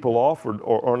cut people off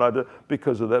or not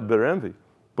because of that bitter envy.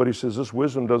 But he says this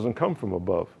wisdom doesn't come from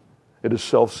above. It is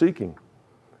self-seeking.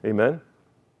 Amen?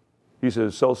 He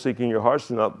says, self-seeking your hearts,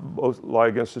 do not both lie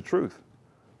against the truth.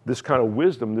 This kind of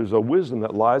wisdom, there's a wisdom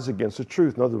that lies against the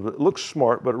truth. In other words, it looks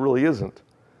smart, but it really isn't.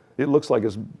 It looks like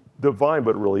it's divine,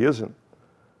 but it really isn't.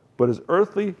 But it's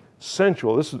earthly,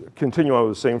 sensual, this is continuing on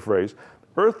with the same phrase,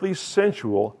 earthly,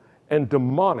 sensual, and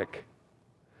demonic.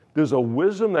 There's a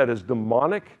wisdom that is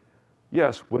demonic.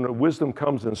 Yes, when a wisdom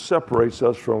comes and separates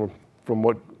us from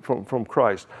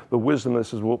Christ. The wisdom that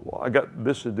says, well, I got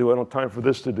this to do, I don't have time for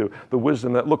this to do. The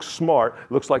wisdom that looks smart,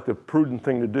 looks like the prudent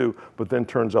thing to do, but then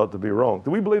turns out to be wrong.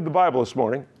 Do we believe the Bible this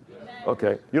morning? Amen.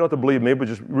 Okay. You don't have to believe me, but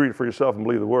just read it for yourself and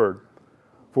believe the word.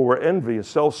 "For where envy and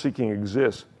self-seeking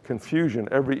exists, confusion,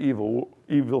 every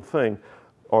evil thing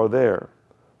are there.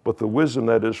 But the wisdom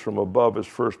that is from above is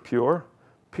first pure,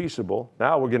 peaceable."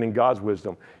 Now we're getting God's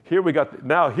wisdom. Here we got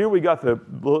the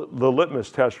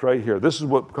litmus test right here. This is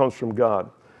what comes from God.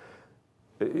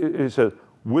 It says,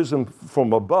 wisdom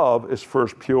from above is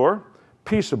first pure,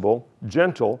 peaceable,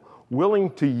 gentle,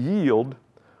 willing to yield,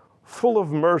 full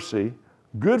of mercy,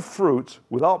 good fruits,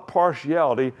 without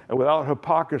partiality and without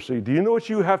hypocrisy. Do you know what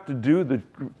you have to do to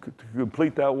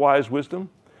complete that wise wisdom?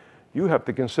 You have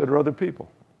to consider other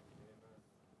people.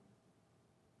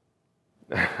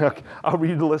 I'll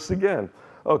read the list again.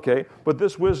 Okay, but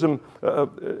this wisdom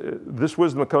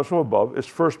that comes from above is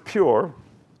first pure.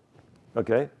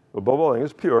 Okay, above all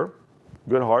things, pure,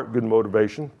 good heart, good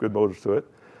motivation, good motives to it.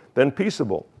 Then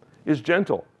peaceable is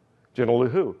gentle. Gentle to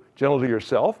who? Gentle to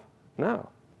yourself? No,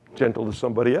 gentle to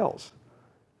somebody else.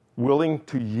 Willing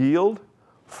to yield,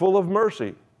 full of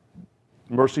mercy.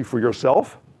 Mercy for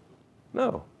yourself?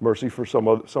 No, mercy for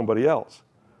somebody else.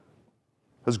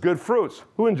 Has good fruits.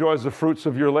 Who enjoys the fruits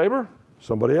of your labor?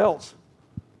 Somebody else.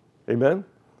 Amen?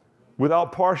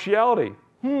 Without partiality.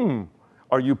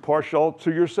 Are you partial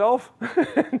to yourself?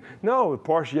 No,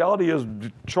 partiality is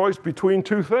choice between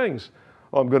two things.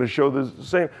 I'm going to show the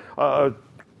same,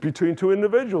 between two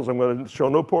individuals. I'm going to show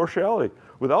no partiality.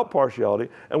 Without partiality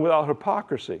and without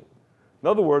hypocrisy. In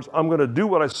other words, I'm going to do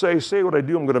what I say what I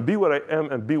do. I'm going to be what I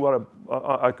am and be what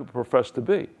I could profess to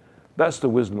be. That's the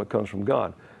wisdom that comes from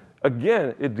God.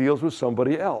 Again, it deals with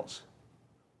somebody else.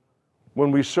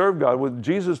 When we serve God, when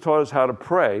Jesus taught us how to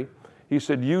pray, he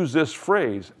said, use this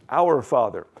phrase, our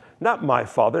Father. Not my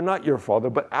Father, not your Father,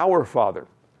 but our Father.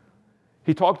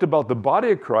 He talked about the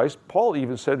body of Christ. Paul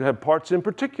even said to have parts in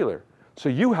particular. So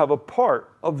you have a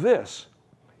part of this.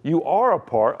 You are a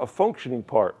part, a functioning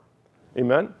part.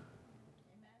 Amen?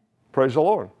 Praise the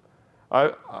Lord.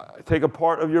 I take a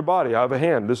part of your body. I have a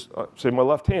hand. This, say my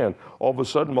left hand. All of a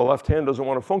sudden, my left hand doesn't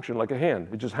want to function like a hand.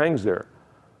 It just hangs there.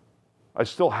 I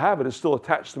still have it. It's still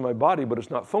attached to my body, but it's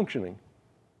not functioning.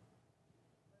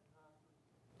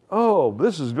 Oh,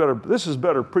 this is better. This is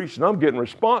better preaching. I'm getting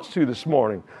response to this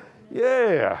morning.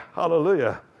 Yeah,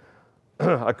 hallelujah.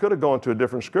 I could have gone to a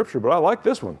different scripture, but I like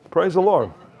this one. Praise the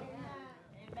Lord.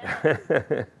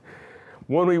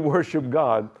 When we worship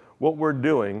God, what we're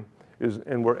doing is,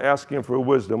 and we're asking for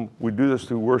wisdom, we do this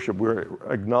through worship. We're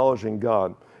acknowledging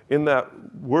God. In that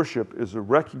worship is a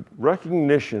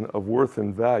recognition of worth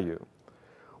and value.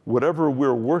 Whatever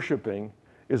we're worshiping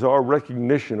is our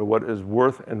recognition of what is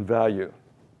worth and value.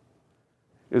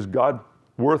 Is God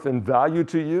worth and value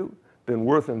to you? Then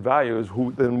worth and value is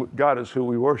then God is who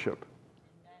we worship.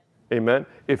 Amen.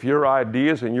 If your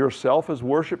ideas and yourself is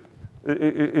worship,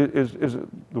 is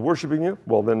the worshiping you,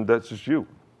 well, then that's just you.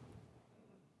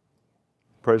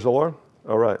 Praise the Lord.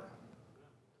 All right.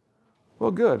 Well,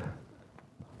 good.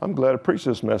 I'm glad I preached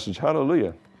this message.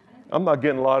 Hallelujah. I'm not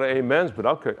getting a lot of amens, but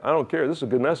I don't care. This is a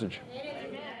good message.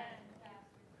 Amen.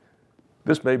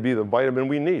 This may be the vitamin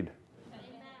we need.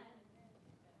 Amen.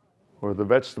 Or the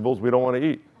vegetables we don't want to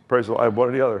eat. Praise the Lord. One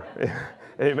or the other.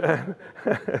 Amen.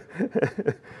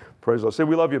 Praise the Lord. Say,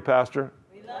 we love you, Pastor.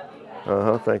 We love you,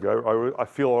 Pastor. Thank you. I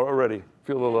feel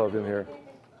the love in here.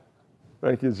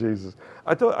 Thank you, Jesus.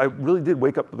 I really did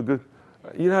wake up with a good,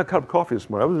 you know, I had a cup of coffee this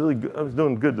morning. I was really good. I was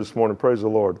doing good this morning. Praise the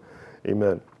Lord.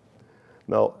 Amen.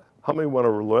 Now, how many want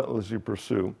to relentlessly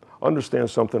pursue? Understand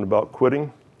something about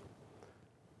quitting.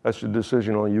 That's a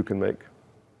decision only you can make.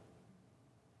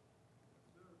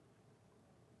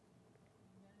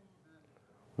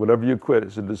 Whenever you quit,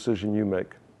 it's a decision you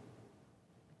make.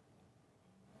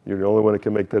 You're the only one that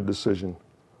can make that decision.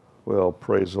 Well,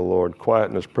 praise the Lord. Quiet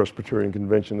in this Presbyterian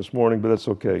convention this morning, but that's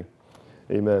okay.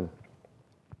 Amen.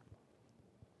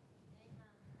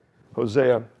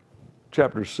 Hosea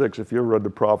chapter 6, if you ever read the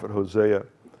prophet Hosea,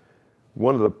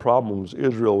 one of the problems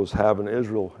Israel was having,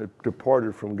 Israel had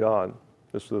departed from God.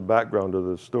 This is the background of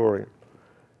the story.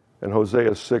 And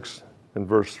Hosea 6 and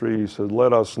verse 3, he said,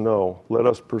 let us know, let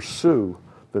us pursue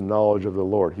the knowledge of the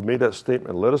Lord. He made that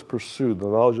statement, let us pursue the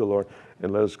knowledge of the Lord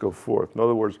and let us go forth. In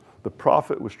other words, the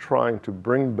prophet was trying to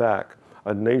bring back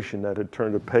a nation that had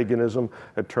turned to paganism,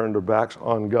 had turned their backs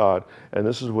on God. And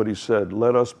this is what he said,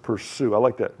 let us pursue. I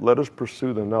like that. Let us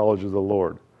pursue the knowledge of the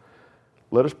Lord.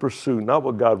 Let us pursue not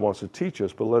what God wants to teach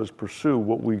us, but let us pursue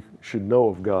what we should know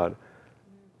of God.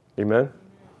 Amen?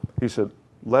 He said,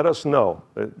 let us know.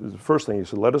 The first thing he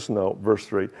said, let us know. Verse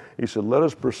 3, he said, let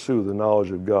us pursue the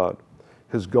knowledge of God.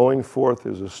 His going forth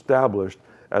is established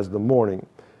as the morning.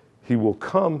 He will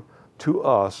come to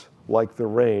us like the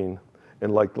rain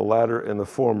and like the latter and the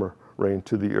former rain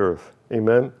to the earth.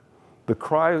 Amen? The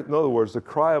cry, in other words, the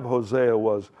cry of Hosea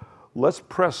was, let's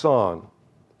press on.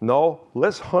 No,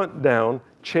 let's hunt down,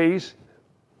 chase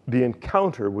the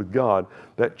encounter with God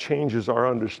that changes our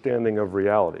understanding of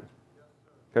reality.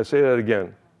 Can I say that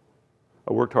again?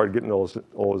 I worked hard getting all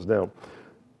this down.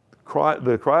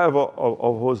 The cry of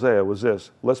Hosea was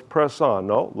this, let's press on.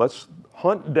 No, let's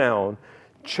hunt down,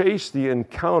 chase the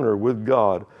encounter with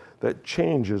God that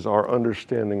changes our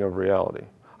understanding of reality.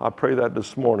 I pray that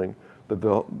this morning,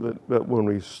 that when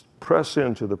we press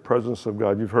into the presence of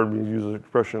God, you've heard me use the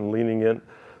expression leaning in,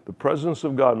 the presence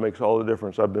of God makes all the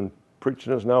difference. I've been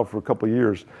preaching this now for a couple of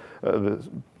years,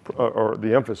 or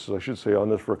the emphasis, I should say, on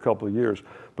this for a couple of years,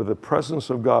 but the presence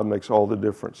of God makes all the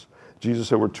difference. Jesus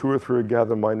said, where two or three are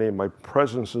gathered in my name, my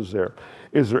presence is there.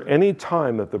 Is there any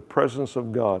time that the presence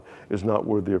of God is not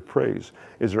worthy of praise?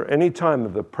 Is there any time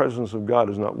that the presence of God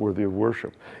is not worthy of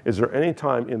worship? Is there any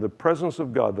time in the presence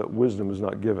of God that wisdom is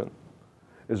not given?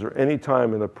 Is there any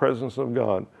time in the presence of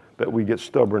God that we get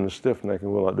stubborn and stiff-necked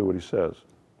and will not do what he says?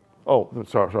 Oh,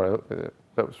 sorry,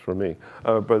 that was for me.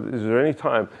 But is there any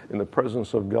time in the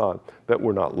presence of God that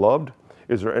we're not loved?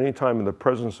 Is there any time in the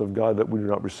presence of God that we do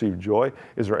not receive joy?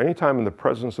 Is there any time in the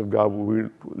presence of God where we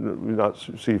do not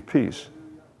receive peace?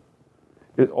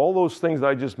 All those things that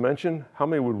I just mentioned, how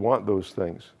many would want those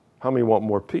things? How many want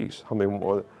more peace? How many want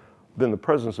more? Then the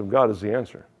presence of God is the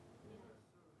answer.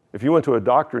 If you went to a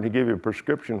doctor and he gave you a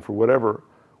prescription for whatever,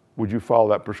 would you follow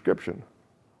that prescription?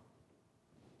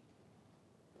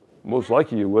 Most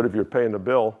likely you would if you're paying the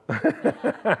bill.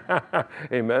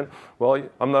 Amen. Well,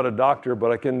 I'm not a doctor,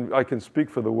 but I can speak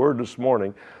for the word this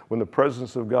morning. When the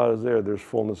presence of God is there, there's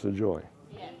fullness of joy.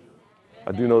 Yes.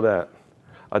 I do know that.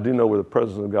 I do know with the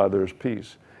presence of God there's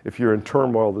peace. If you're in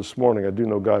turmoil this morning, I do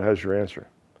know God has your answer.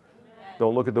 Amen.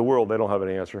 Don't look at the world. They don't have an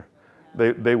answer.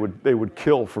 they would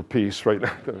kill for peace, right?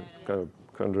 Kind of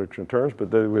contradiction in terms, but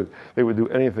they would do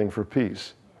anything for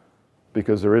peace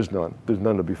because there is none. There's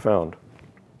none to be found.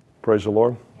 Praise the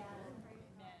Lord.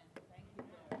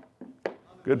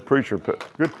 Good preaching,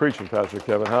 Pastor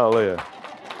Kevin. Hallelujah.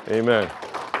 Amen.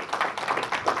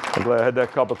 I'm glad I had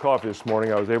that cup of coffee this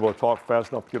morning. I was able to talk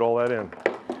fast enough to get all that in.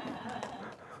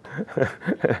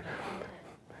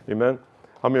 Amen.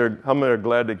 How many are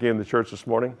glad they came to church this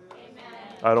morning? Amen.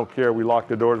 I don't care. We locked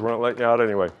the doors. We're not letting you out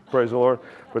anyway. Praise the Lord.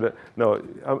 But no,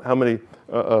 how many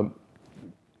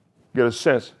get a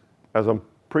sense as I'm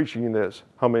preaching this?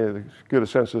 How many get a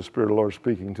sense of the Spirit of the Lord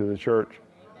speaking to the church,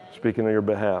 speaking on your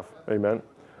behalf? Amen.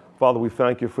 Father, we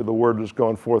thank you for the word that's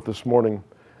gone forth this morning,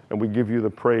 and we give you the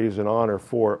praise and honor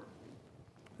for it.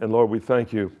 And Lord, we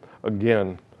thank you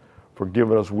again for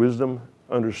giving us wisdom,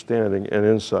 understanding, and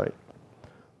insight.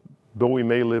 Though we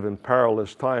may live in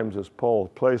perilous times, as Paul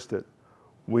placed it,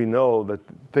 we know that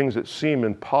things that seem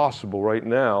impossible right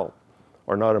now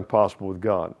are not impossible with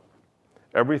God.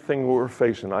 Everything we're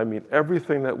facing, I mean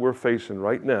everything that we're facing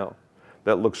right now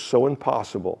that looks so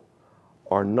impossible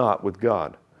are not with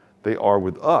God. They are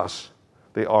with us.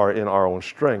 They are in our own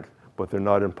strength, but they're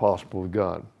not impossible with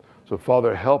God. So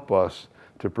Father, help us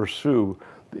to pursue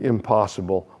the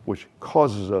impossible, which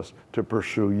causes us to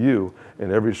pursue you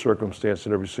in every circumstance,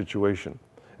 in every situation.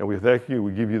 And we thank you.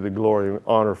 We give you the glory and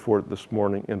honor for it this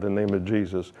morning in the name of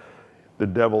Jesus. The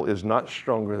devil is not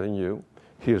stronger than you.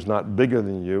 He is not bigger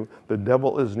than you. The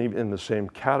devil isn't even in the same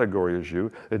category as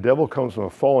you. The devil comes from a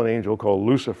fallen angel called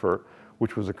Lucifer,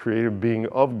 which was a creative being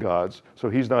of God's, so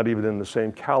he's not even in the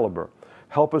same caliber.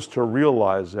 Help us to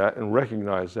realize that and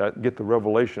recognize that and get the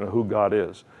revelation of who God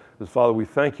is. Father, we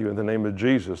thank you in the name of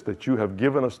Jesus that you have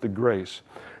given us the grace.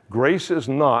 Grace is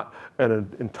not an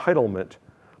entitlement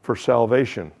for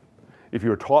salvation. If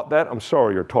you're taught that, I'm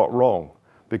sorry, you're taught wrong.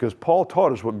 Because Paul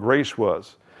taught us what grace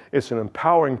was. It's an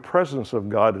empowering presence of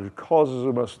God that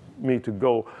causes me to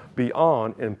go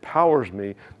beyond, empowers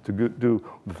me to do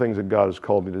the things that God has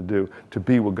called me to do, to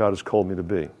be what God has called me to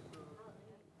be.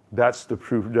 That's the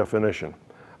true definition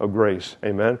of grace.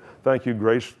 Amen. Thank you,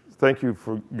 grace. Thank you,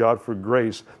 for God, for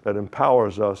grace that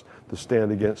empowers us to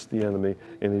stand against the enemy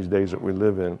in these days that we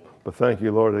live in. But thank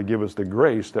you, Lord, to give us the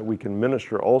grace that we can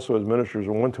minister also as ministers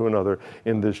one to another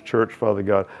in this church, Father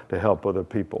God, to help other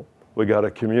people. We got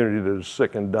a community that is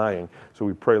sick and dying. So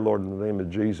we pray, Lord, in the name of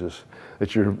Jesus,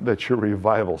 that your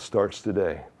revival starts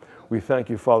today. We thank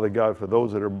you, Father God, for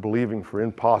those that are believing for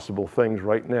impossible things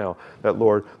right now, that,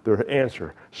 Lord, their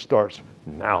answer starts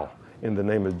now in the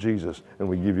name of Jesus. And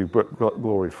we give you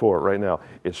glory for it right now.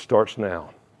 It starts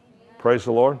now. Praise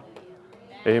the Lord.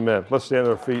 Amen. Let's stand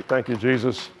on our feet. Thank you,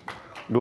 Jesus.